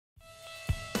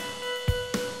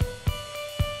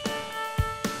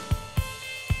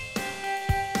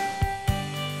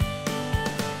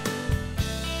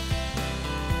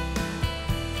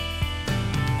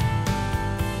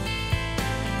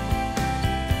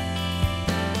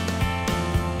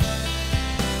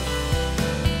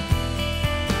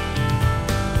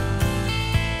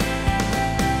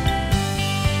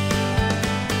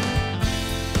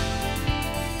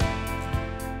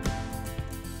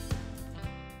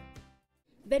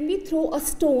When we throw a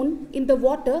stone in the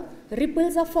water,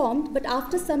 ripples are formed, but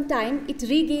after some time, it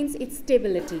regains its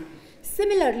stability.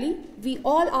 Similarly, we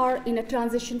all are in a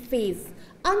transition phase,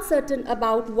 uncertain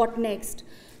about what next.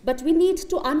 But we need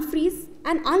to unfreeze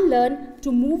and unlearn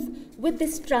to move with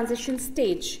this transition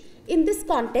stage. In this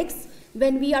context,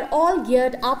 when we are all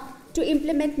geared up to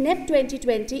implement NEP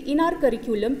 2020 in our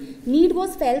curriculum, need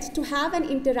was felt to have an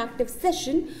interactive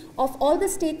session of all the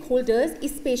stakeholders,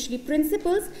 especially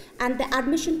principals and the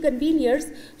admission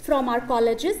conveners from our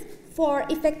colleges for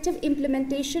effective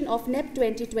implementation of NEP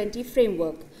 2020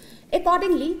 framework.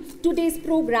 Accordingly, today's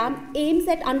program aims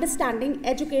at understanding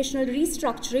educational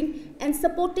restructuring and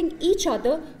supporting each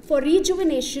other for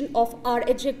rejuvenation of our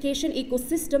education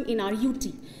ecosystem in our UT.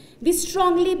 We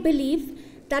strongly believe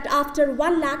that after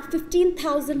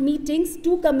 1,15,000 meetings,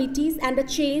 2 committees and a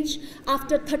change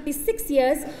after 36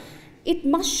 years, it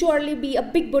must surely be a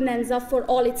big bonanza for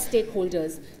all its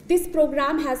stakeholders. This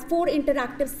program has 4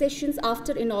 interactive sessions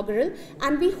after inaugural,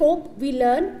 and we hope we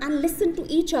learn and listen to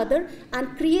each other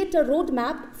and create a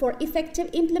roadmap for effective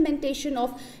implementation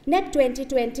of NEP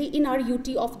 2020 in our UT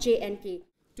of J&K.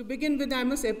 To begin with, I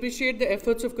must appreciate the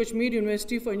efforts of Kashmir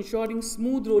University for ensuring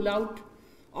smooth rollout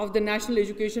of the National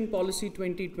Education Policy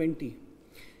 2020.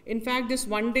 In fact, this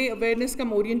one-day awareness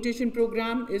cum orientation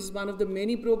program is one of the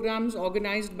many programs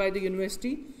organized by the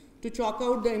university to chalk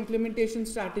out the implementation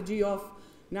strategy of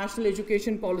National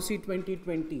Education Policy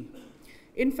 2020.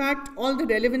 In fact, all the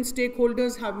relevant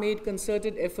stakeholders have made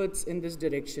concerted efforts in this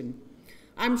direction.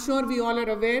 I'm sure we all are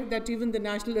aware that even the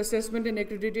National Assessment and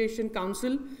Accreditation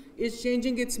Council is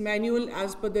changing its manual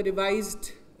as per the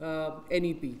revised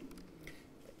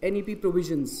NEP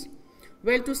provisions.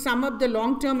 Well, to sum up the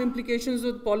long-term implications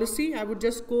of the policy, I would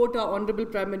just quote our Honorable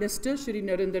Prime Minister, Shri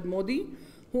Narendra Modi,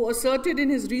 who asserted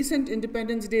in his recent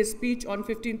Independence Day speech on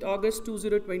 15th August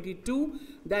 2022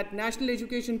 that national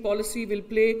education policy will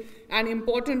play an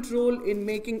important role in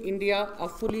making India a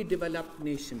fully developed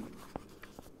nation.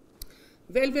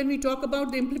 Well, when we talk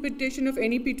about the implementation of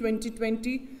NEP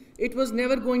 2020, it was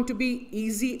never going to be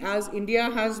easy, as India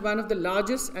has one of the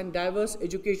largest and diverse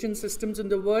education systems in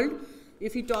the world.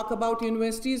 If we talk about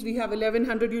universities, we have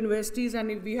 1,100 universities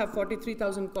and we have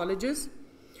 43,000 colleges.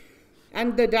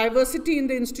 And the diversity in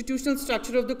the institutional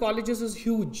structure of the colleges is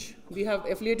huge. We have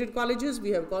affiliated colleges,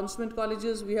 we have consummate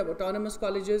colleges, we have autonomous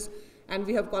colleges, and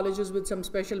we have colleges with some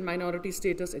special minority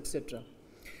status, etc.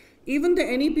 Even the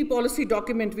NEP policy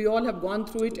document, we all have gone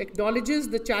through it, acknowledges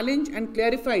the challenge and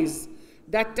clarifies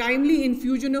that timely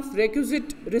infusion of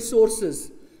requisite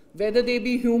resources, whether they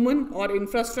be human or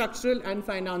infrastructural and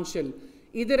financial,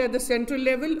 either at the central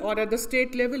level or at the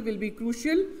state level, will be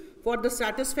crucial for the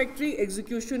satisfactory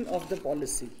execution of the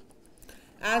policy.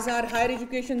 As our Higher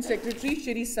Education Secretary,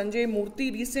 Shri Sanjay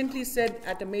Murthy, recently said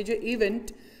at a major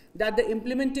event, that the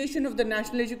implementation of the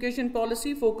National Education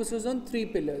Policy focuses on 3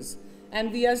 pillars,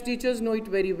 and we as teachers know it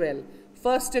very well.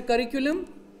 First, a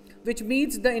curriculum which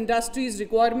meets the industry's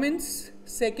requirements.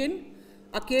 Second,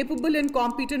 a capable and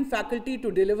competent faculty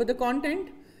to deliver the content.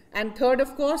 And third,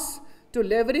 of course, to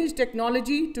leverage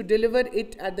technology to deliver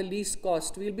it at the least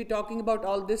cost. We'll be talking about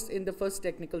all this in the first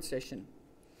technical session.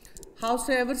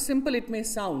 Howsoever simple it may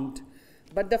sound,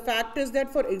 but the fact is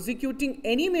that for executing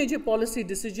any major policy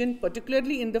decision,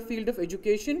 particularly in the field of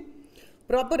education,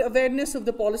 proper awareness of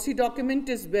the policy document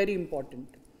is very important.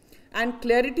 And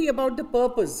clarity about the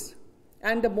purpose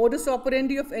and the modus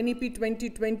operandi of NEP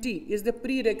 2020 is the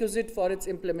prerequisite for its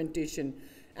implementation.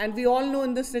 And we all know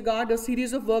in this regard, a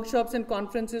series of workshops and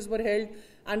conferences were held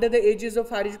under the aegis of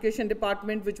Higher Education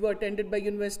Department, which were attended by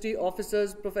university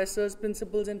officers, professors,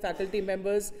 principals, and faculty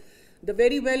members. The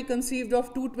very well conceived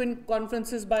of 2 twin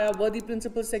conferences by our worthy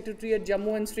principal secretary at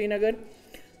Jammu and Srinagar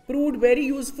proved very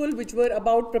useful, which were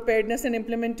about preparedness and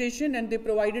implementation, and they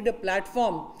provided a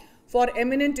platform for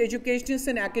eminent educationists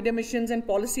and academicians and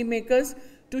policymakers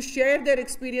to share their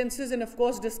experiences and, of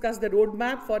course, discuss the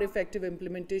roadmap for effective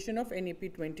implementation of NEP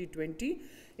 2020.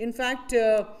 In fact,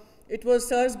 it was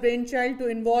Sir's brainchild to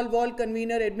involve all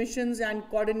convener admissions and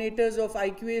coordinators of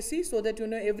IQAC so that,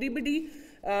 everybody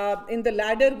in the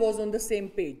ladder was on the same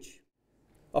page.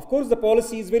 Of course, the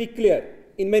policy is very clear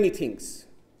in many things.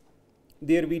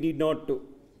 There we need not to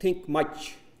think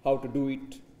much how to do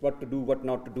it, what to do, what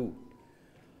not to do.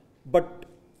 But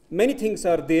many things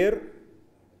are there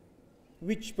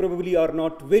which probably are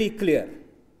not very clear.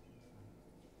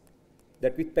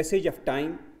 That with passage of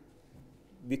time,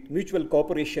 with mutual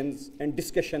cooperations and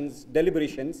discussions,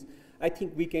 deliberations, I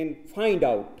think we can find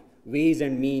out ways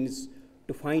and means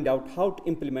to find out how to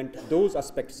implement those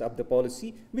aspects of the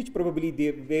policy which probably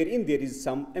wherein there is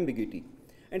some ambiguity.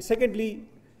 And secondly,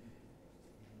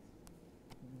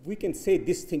 we can say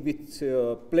this thing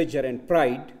with pleasure and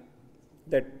pride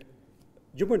that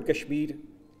Jammu and Kashmir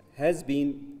has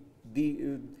been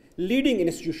the leading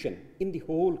institution in the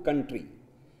whole country.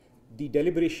 The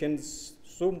deliberations,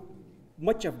 so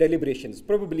much of deliberations,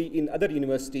 probably in other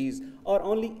universities or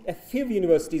only a few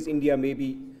universities in India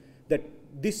maybe, that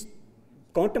this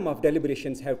quantum of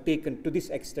deliberations have taken to this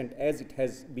extent as it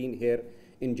has been here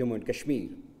in Jammu and Kashmir.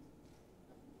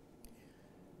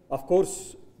 Of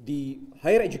course, the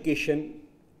higher education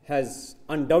has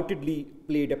undoubtedly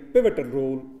played a pivotal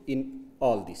role in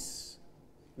all this.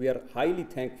 We are highly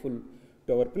thankful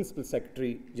to our Principal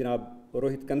Secretary, Janab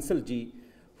Rohit Kansal ji,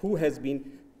 who has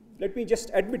been, let me just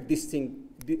admit this thing,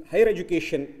 the higher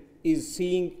education is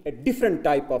seeing a different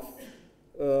type of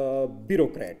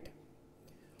bureaucrat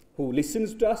who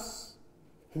listens to us,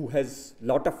 who has a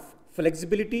lot of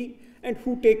flexibility, and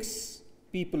who takes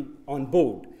people on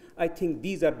board. I think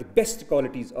these are the best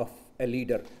qualities of a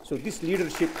leader. So this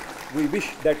leadership, we wish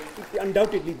that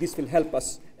undoubtedly this will help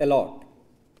us a lot.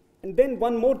 And then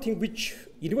one more thing which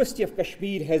University of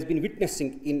Kashmir has been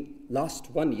witnessing in last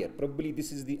 1 year, probably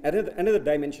this is the another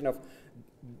dimension of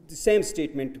the same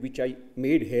statement which I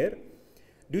made here.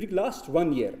 During last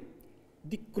 1 year,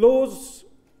 the close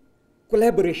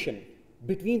collaboration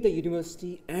between the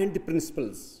university and the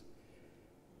principals,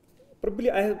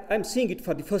 probably I'm seeing it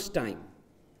for the first time.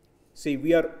 Say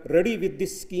we are ready with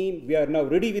this scheme, we are now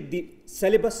ready with the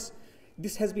syllabus.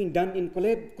 This has been done in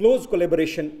close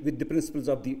collaboration with the principals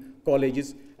of the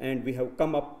colleges, and we have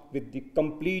come up with the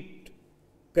complete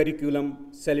curriculum,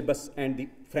 syllabus, and the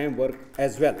framework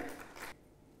as well.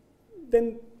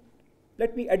 Then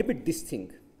let me admit this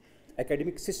thing.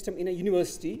 Academic system in a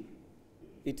university,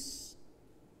 it's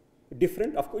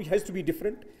different. Of course, it has to be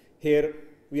different. Here,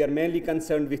 we are mainly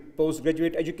concerned with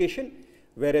postgraduate education,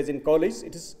 whereas in college,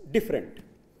 it is different.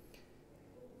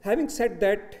 Having said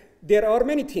that, there are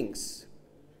many things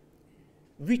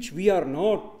which we are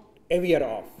not aware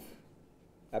of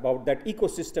about that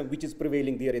ecosystem which is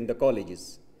prevailing there in the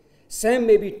colleges. Same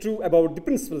may be true about the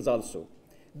principals also.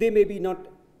 They may be not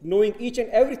knowing each and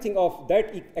everything of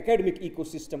that academic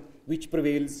ecosystem which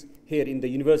prevails here in the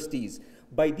universities.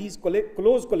 By these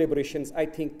close collaborations, I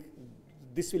think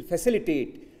this will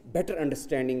facilitate better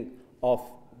understanding of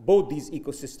both these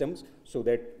ecosystems so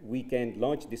that we can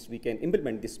launch this, we can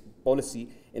implement this policy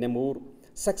in a more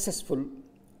successful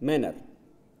manner.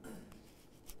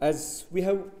 As we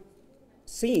have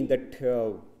seen that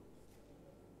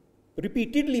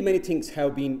repeatedly many things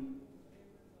have been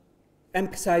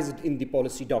emphasized in the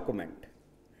policy document.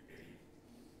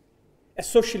 A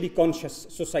socially conscious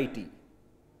society,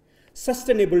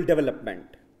 sustainable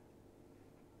development,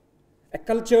 a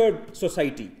cultured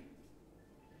society.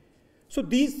 So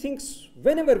these things,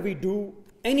 whenever we do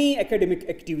any academic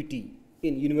activity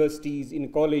in universities,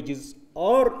 in colleges,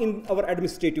 or in our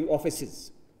administrative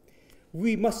offices,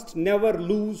 we must never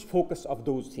lose focus of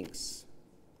those things.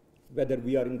 Whether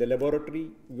we are in the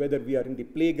laboratory, whether we are in the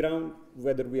playground,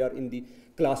 whether we are in the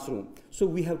classroom. So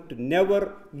we have to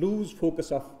never lose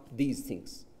focus of these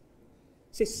things.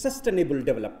 Say sustainable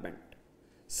development,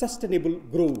 sustainable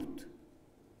growth.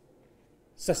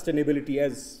 Sustainability,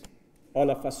 as all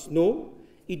of us know,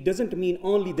 it doesn't mean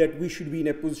only that we should be in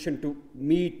a position to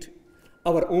meet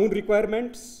our own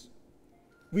requirements.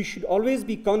 We should always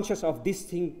be conscious of this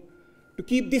thing, to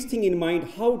keep this thing in mind,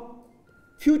 how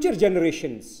future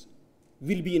generations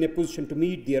will be in a position to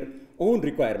meet their own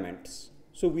requirements.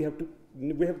 So we have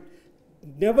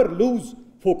never lose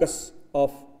focus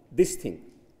of this thing.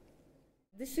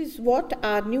 This is what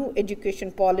our new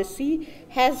education policy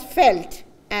has felt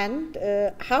and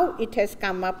how it has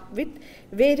come up with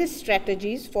various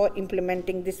strategies for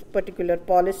implementing this particular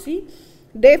policy.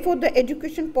 Therefore, the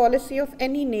education policy of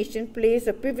any nation plays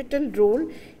a pivotal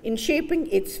role in shaping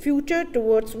its future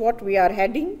towards what we are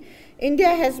heading. India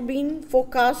has been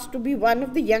forecast to be one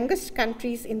of the youngest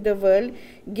countries in the world,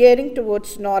 gearing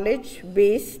towards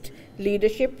knowledge-based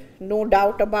leadership, no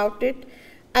doubt about it.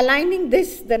 Aligning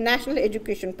this, the National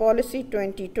Education Policy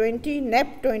 2020,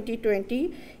 NEP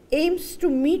 2020, aims to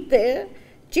meet the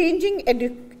changing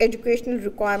educational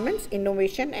requirements,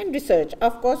 innovation and research.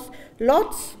 Of course,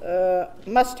 lots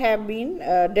must have been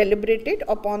deliberated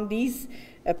upon these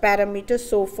parameters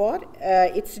so far.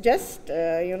 It's just,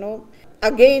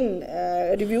 again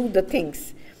review the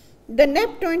things. The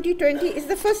NEP 2020 is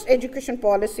the first education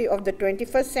policy of the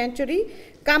 21st century,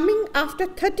 coming after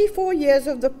 34 years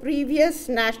of the previous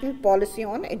national policy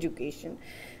on education.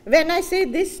 When I say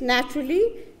this,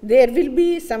 naturally, there will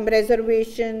be some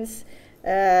reservations,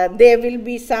 there will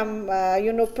be some,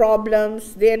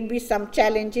 problems, there will be some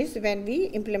challenges when we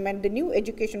implement the new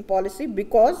education policy,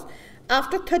 because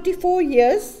After 34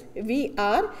 years, we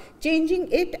are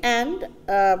changing it, and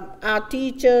our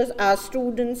teachers, our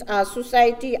students, our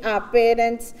society, our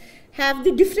parents have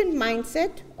the different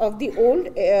mindset of the old,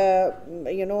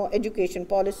 education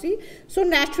policy. So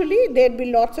naturally, there'll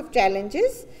be lots of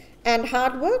challenges and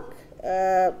hard work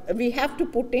we have to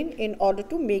put in order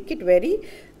to make it very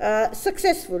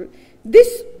successful.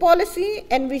 This policy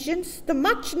envisions the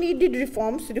much needed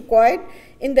reforms required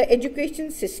in the education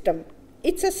system.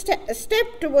 It's a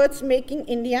step towards making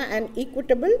India an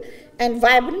equitable and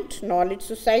vibrant knowledge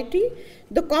society.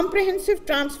 The comprehensive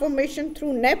transformation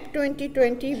through NEP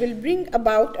 2020 will bring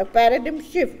about a paradigm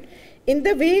shift in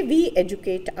the way we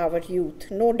educate our youth,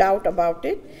 no doubt about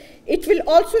it. It will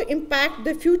also impact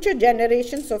the future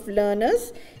generations of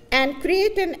learners and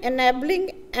create an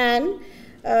enabling and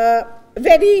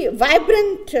very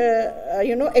vibrant,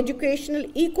 educational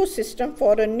ecosystem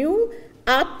for a new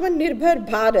Atmanirbhar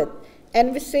Bharat,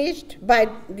 envisaged by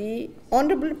the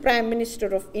Honorable Prime Minister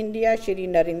of India, Shri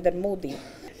Narendra Modi.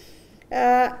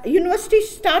 University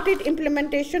started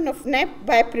implementation of NEP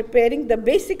by preparing the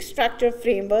basic structure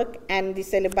framework and the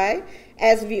syllabi,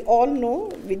 as we all know,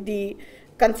 with the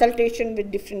consultation with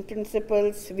different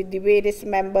principals, with the various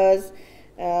members,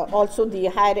 also the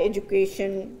higher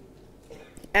education,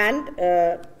 and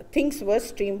things were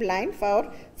streamlined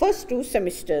for first 2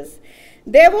 semesters.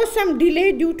 There was some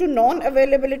delay due to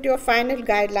non-availability of final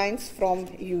guidelines from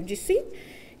UGC.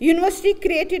 University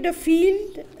created a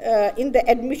field in the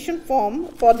admission form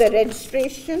for the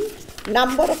registration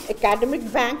number of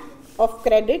academic bank of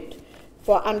credit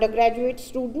for undergraduate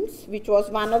students, which was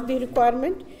one of the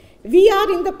requirements. We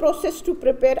are in the process to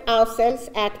prepare ourselves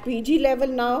at PG level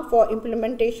now for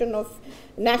implementation of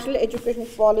National Education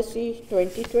Policy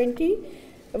 2020.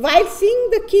 While seeing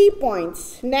the key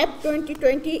points, NEP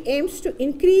 2020 aims to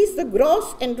increase the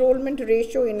gross enrollment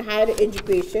ratio in higher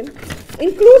education,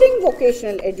 including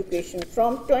vocational education,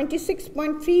 from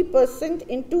 26.3%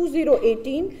 in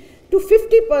 2018 to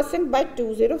 50% by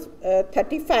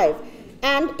 2035,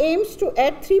 and aims to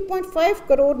add 3.5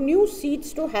 crore new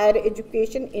seats to higher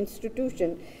education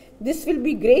institutions. This will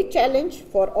be a great challenge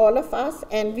for all of us,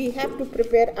 and we have to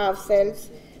prepare ourselves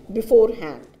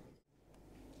beforehand.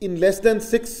 In less than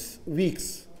 6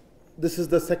 weeks, this is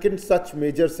the second such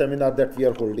major seminar that we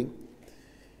are holding.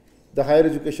 The Higher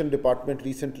Education Department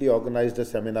recently organized a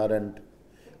seminar, and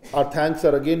our thanks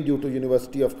are again due to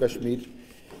University of Kashmir,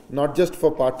 not just for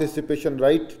participation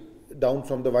right down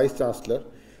from the Vice Chancellor,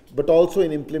 but also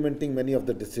in implementing many of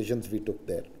the decisions we took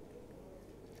there.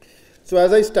 So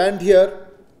as I stand here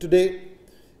today,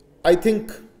 I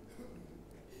think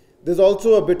there's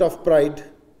also a bit of pride,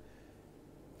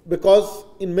 because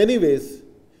in many ways,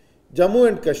 Jammu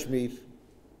and Kashmir,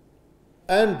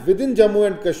 and within Jammu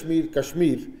and Kashmir,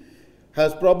 Kashmir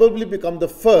has probably become the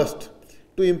first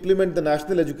to implement the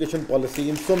national education policy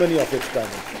in so many of its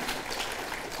dimensions.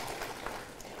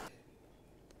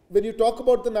 When you talk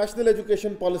about the national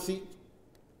education policy,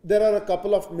 there are a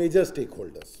couple of major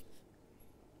stakeholders.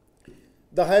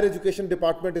 The Higher Education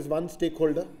Department is one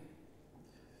stakeholder.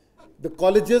 The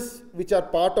colleges, which are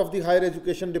part of the Higher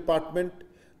Education Department,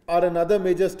 are another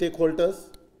major stakeholders.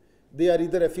 They are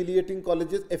either affiliated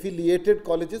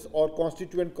colleges or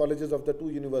constituent colleges of the 2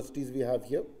 universities we have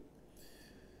here.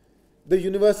 The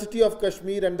University of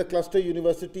Kashmir and the cluster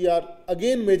university are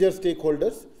again major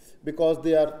stakeholders, because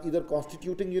they are either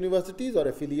constituting universities or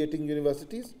affiliating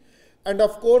universities. And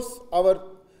of course, our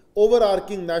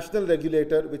overarching national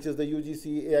regulator, which is the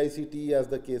UGC, AICTE, as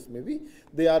the case may be,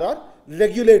 they are our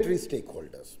regulatory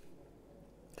stakeholders.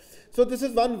 So this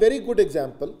is one very good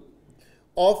example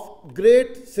of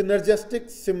great synergistic,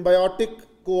 symbiotic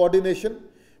coordination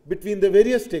between the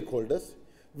various stakeholders,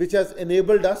 which has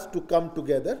enabled us to come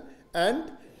together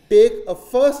and take a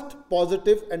first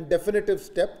positive and definitive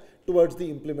step towards the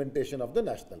implementation of the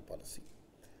national policy.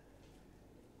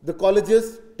 The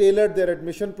colleges tailored their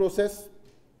admission process.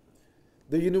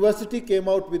 The university came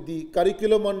out with the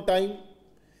curriculum on time.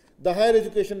 The Higher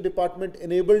Education Department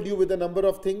enabled you with a number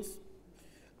of things.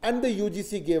 And the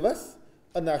UGC gave us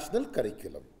a national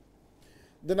curriculum.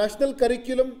 The national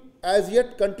curriculum as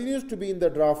yet continues to be in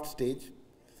the draft stage,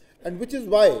 and which is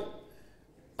why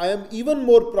I am even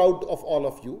more proud of all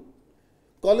of you.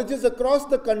 Colleges across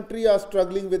the country are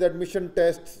struggling with admission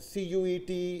tests,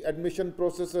 CUET, admission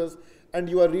processes, and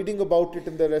you are reading about it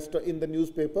in the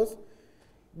newspapers.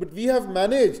 But we have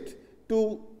managed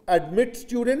to admit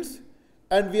students,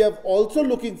 and we are also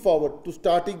looking forward to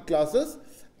starting classes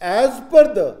as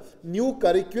per the new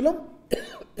curriculum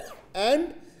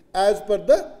and as per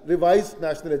the revised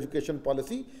national education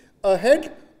policy,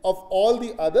 ahead of all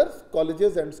the other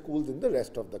colleges and schools in the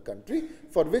rest of the country,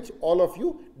 for which all of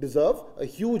you deserve a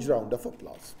huge round of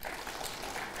applause.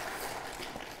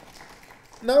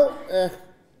 Now,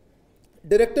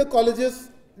 Director Colleges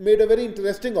made a very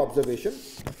interesting observation.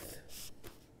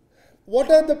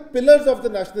 What are the pillars of the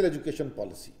national education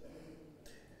policy?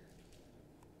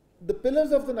 The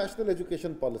pillars of the national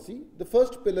education policy, the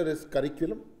first pillar is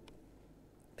curriculum.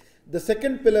 The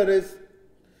second pillar is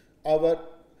our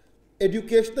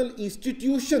educational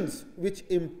institutions which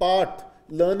impart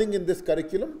learning in this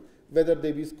curriculum, whether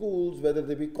they be schools, whether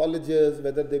they be colleges,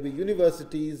 whether they be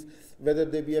universities, whether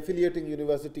they be affiliating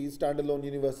universities, standalone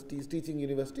universities, teaching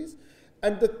universities.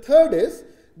 And the third is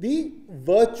the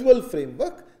virtual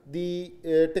framework, the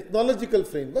technological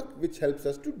framework which helps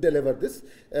us to deliver this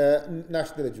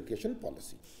national education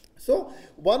policy. So,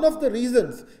 one of the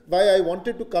reasons why I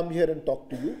wanted to come here and talk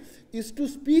to you is to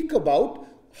speak about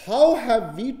how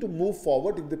have we to move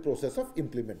forward in the process of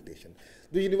implementation.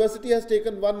 The university has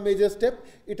taken one major step.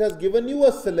 It has given you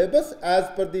a syllabus as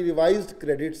per the revised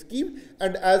credit scheme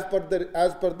and as per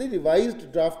the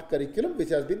revised draft curriculum which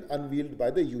has been unveiled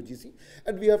by the UGC,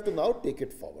 and we have to now take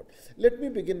it forward. Let me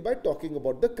begin by talking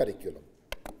about the curriculum.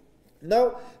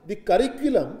 Now, the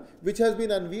curriculum which has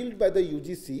been unveiled by the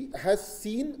UGC has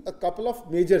seen a couple of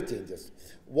major changes.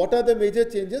 What are the major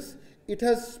changes? It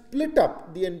has split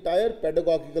up the entire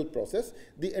pedagogical process,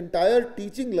 the entire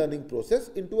teaching learning process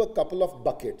into a couple of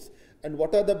buckets. And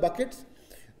what are the buckets?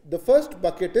 The first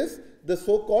bucket is the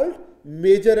so-called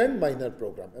major and minor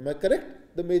program. Am I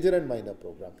correct? The major and minor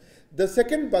program. The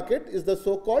second bucket is the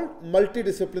so-called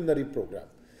multidisciplinary program.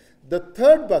 The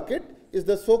third bucket is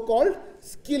the so-called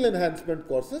skill enhancement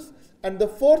courses, and the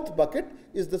fourth bucket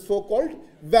is the so-called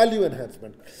value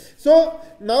enhancement. So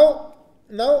now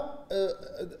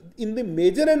in the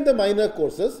major and the minor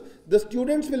courses, the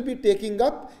students will be taking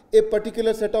up a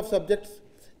particular set of subjects.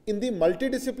 In the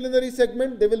multidisciplinary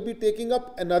segment, they will be taking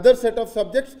up another set of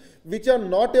subjects which are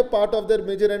not a part of their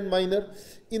major and minor.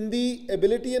 In the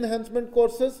ability enhancement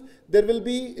courses, there will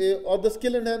be, or the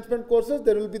skill enhancement courses,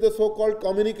 there will be the so-called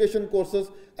communication courses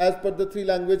as per the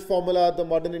 3-language formula, the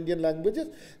modern Indian languages.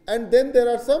 And then there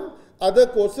are some other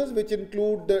courses which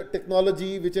include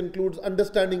technology, which includes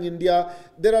understanding India.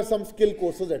 There are some skill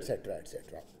courses, etc.,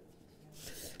 etc.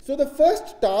 So the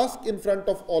first task in front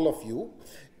of all of you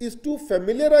is to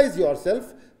familiarize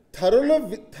yourself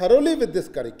thoroughly with this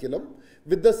curriculum,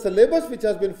 with the syllabus which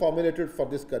has been formulated for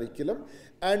this curriculum,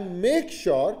 and make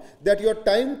sure that your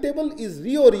timetable is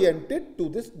reoriented to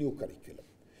this new curriculum.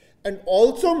 And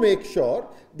also make sure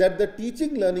that the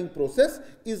teaching learning process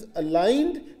is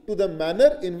aligned to the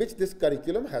manner in which this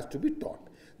curriculum has to be taught.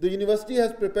 The university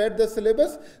has prepared the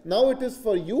syllabus. Now it is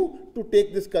for you to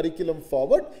take this curriculum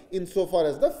forward insofar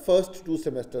as the first 2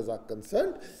 semesters are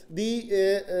concerned.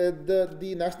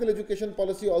 The national education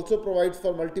policy also provides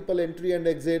for multiple entry and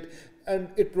exit, and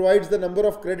it provides the number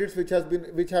of credits which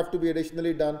have to be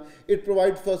additionally done. It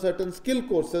provides for certain skill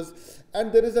courses,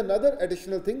 and there is another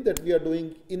additional thing that we are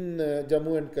doing in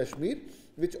Jammu and Kashmir,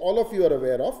 which all of you are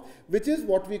aware of, which is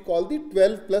what we call the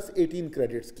 12 plus 18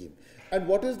 credit scheme. And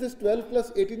what is this 12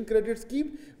 plus 18 credit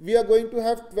scheme? We are going to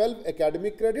have 12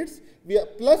 academic credits,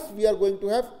 plus we are going to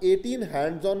have 18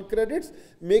 hands-on credits,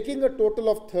 making a total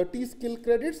of 30 skill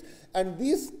credits, and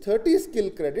these 30 skill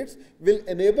credits will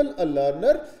enable a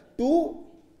learner to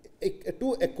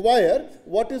acquire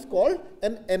what is called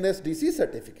an NSDC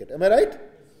certificate. Am I right?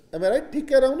 Am I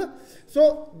right?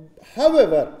 So,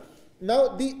 however, now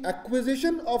the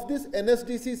acquisition of this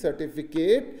NSDC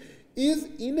certificate is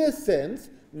in a sense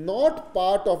not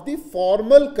part of the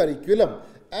formal curriculum,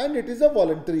 and it is a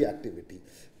voluntary activity.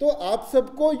 So,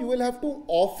 you will have to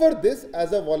offer this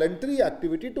as a voluntary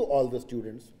activity to all the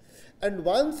students. And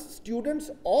once students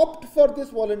opt for this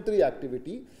voluntary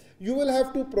activity, you will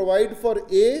have to provide for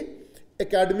A,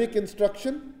 academic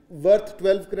instruction worth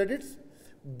 12 credits,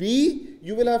 B,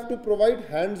 you will have to provide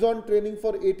hands-on training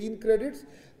for 18 credits.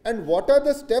 And what are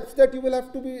the steps that will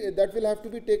have to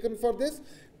be taken for this?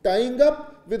 Tying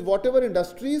up with whatever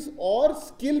industries or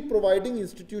skill providing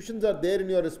institutions are there in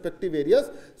your respective areas,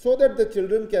 so that the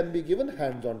children can be given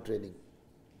hands-on training.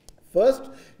 First,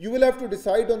 you will have to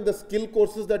decide on the skill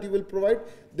courses that you will provide.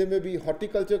 There may be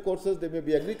horticulture courses, there may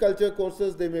be agriculture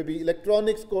courses, there may be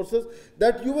electronics courses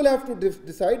that you will have to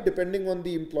decide depending on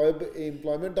the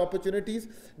employment opportunities,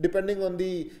 depending on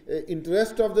the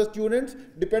interest of the students,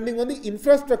 depending on the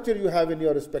infrastructure you have in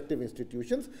your respective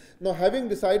institutions. Now, having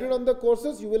decided on the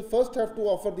courses, you will first have to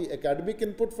offer the academic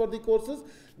input for the courses,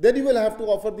 then you will have to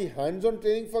offer the hands-on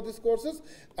training for these courses,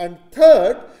 and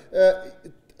third,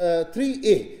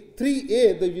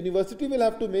 3A, the university will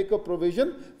have to make a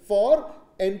provision for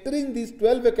entering these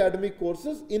 12 academic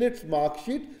courses in its mark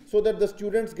sheet so that the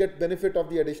students get benefit of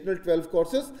the additional 12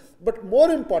 courses. But more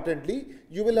importantly,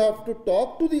 you will have to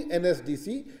talk to the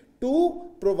NSDC to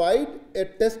provide a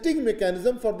testing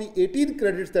mechanism for the 18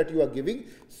 credits that you are giving,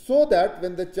 so that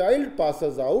when the child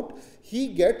passes out, he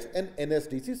gets an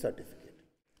NSDC certificate.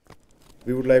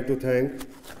 We would like to thank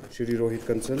Shri Rohit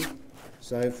Kansal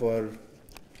Sahib for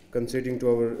conceding to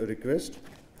our request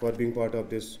for being part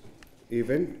of this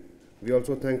event. We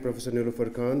also thank Professor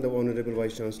Nilufar Khan, the Honorable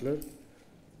Vice Chancellor,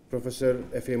 Professor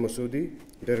F.A. Masoodi,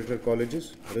 Director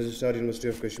Colleges, Registrar University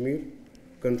of Kashmir,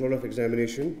 Control of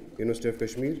Examination, University of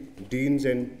Kashmir, Deans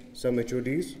and some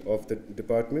HODs of the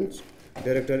departments,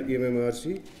 Director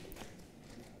EMMRC,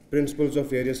 Principals of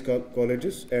various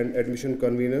colleges and admission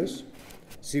conveners,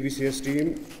 CBCS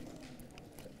team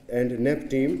and NEP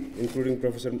team, including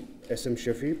Professor S.M.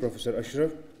 Shafi, Professor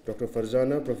Ashraf, Dr.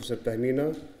 Farzana, Professor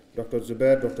Tahmina, Dr.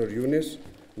 Zubair, Dr. Yunus,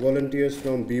 volunteers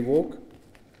from BWOC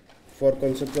for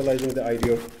conceptualizing the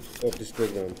idea of this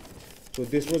program. So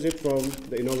this was it from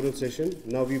the inaugural session.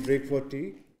 Now we break for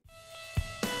tea.